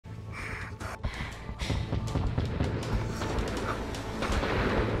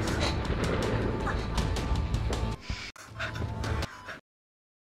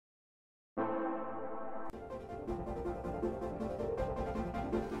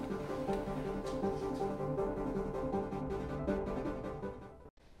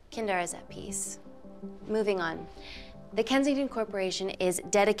Kinder is at peace. Moving on. The Kensington Corporation is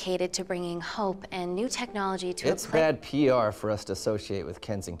dedicated to bringing hope and new technology to It's bad PR for us to associate with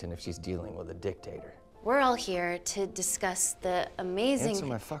Kensington if she's dealing with a dictator. We're all here to discuss the amazing... Answer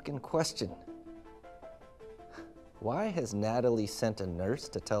my fucking question. Why has Natalie sent a nurse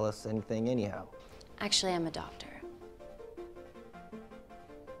to tell us anything anyhow? Actually, I'm a doctor.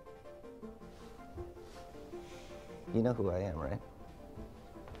 You know who I am, right?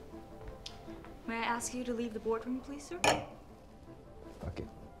 May I ask you to leave the boardroom, please, sir? Okay.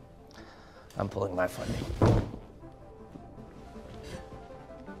 I'm pulling my funding.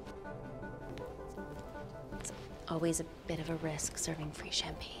 It's always a bit of a risk serving free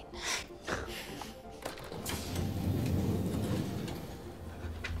champagne.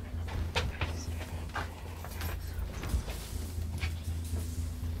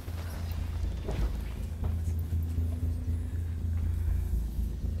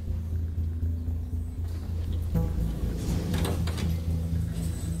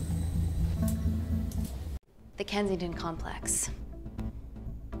 The Kensington Complex.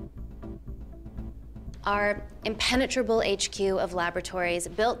 Our impenetrable HQ of laboratories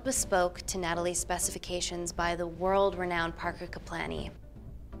built bespoke to Natalie's specifications by the world-renowned Parker Kaplani.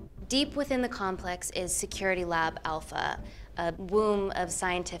 Deep within the complex is Security Lab Alpha, a womb of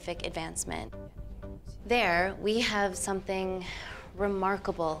scientific advancement. There, we have something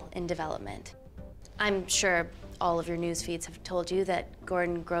remarkable in development. I'm sure all of your news feeds have told you that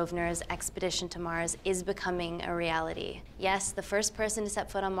Gordon Grosvenor's expedition to Mars is becoming a reality. Yes, the first person to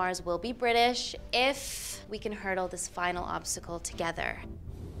set foot on Mars will be British if we can hurdle this final obstacle together.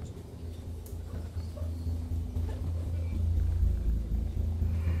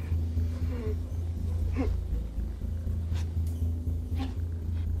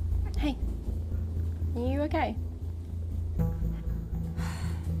 Hey. Are you okay?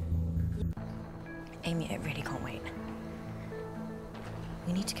 Amy, I really can't wait.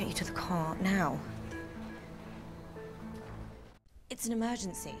 We need to get you to the car now. It's an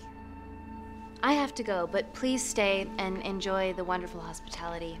emergency. I have to go, but please stay and enjoy the wonderful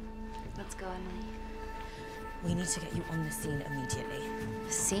hospitality. Let's go, Emily. We need to get you on the scene immediately.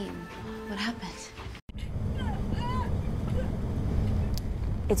 The scene? What happened?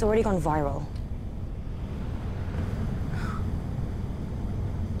 It's already gone viral.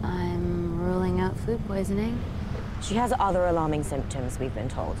 I'm ruling out food poisoning. She has other alarming symptoms, we've been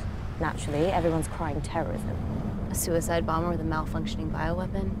told. Naturally, everyone's crying terrorism. A suicide bomber with a malfunctioning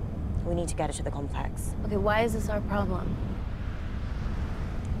bioweapon? We need to get her to the complex. Okay, why is this our problem?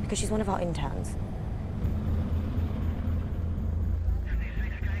 Because she's one of our interns.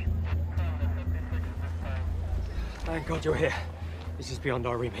 Thank God you're here. This is beyond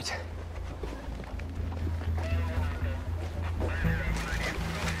our remit.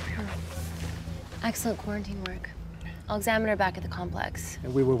 Excellent quarantine work. I'll examine her back at the complex.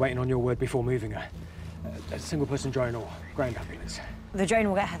 And we were waiting on your word before moving her. A single-person drone or ground ambulance. The drone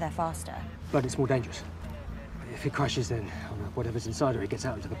will get her there faster. But it's more dangerous. If it crashes, then whatever's inside her, it gets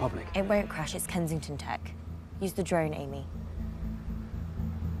out into the public. It won't crash, it's Kensington tech. Use the drone, Amy.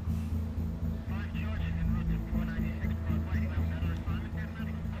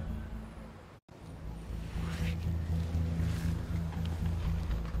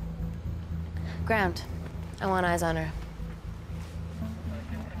 Ground. I want eyes on her.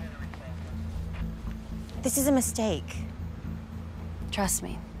 This is a mistake. Trust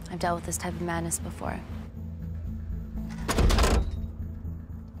me, I've dealt with this type of madness before.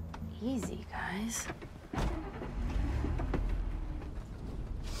 Easy, guys.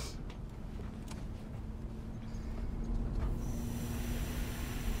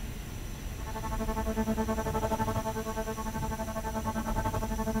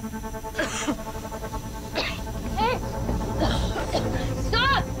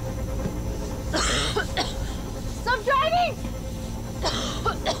 Stop! Stop driving!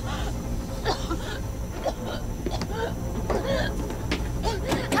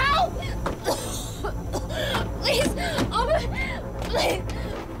 Help! Please! Please!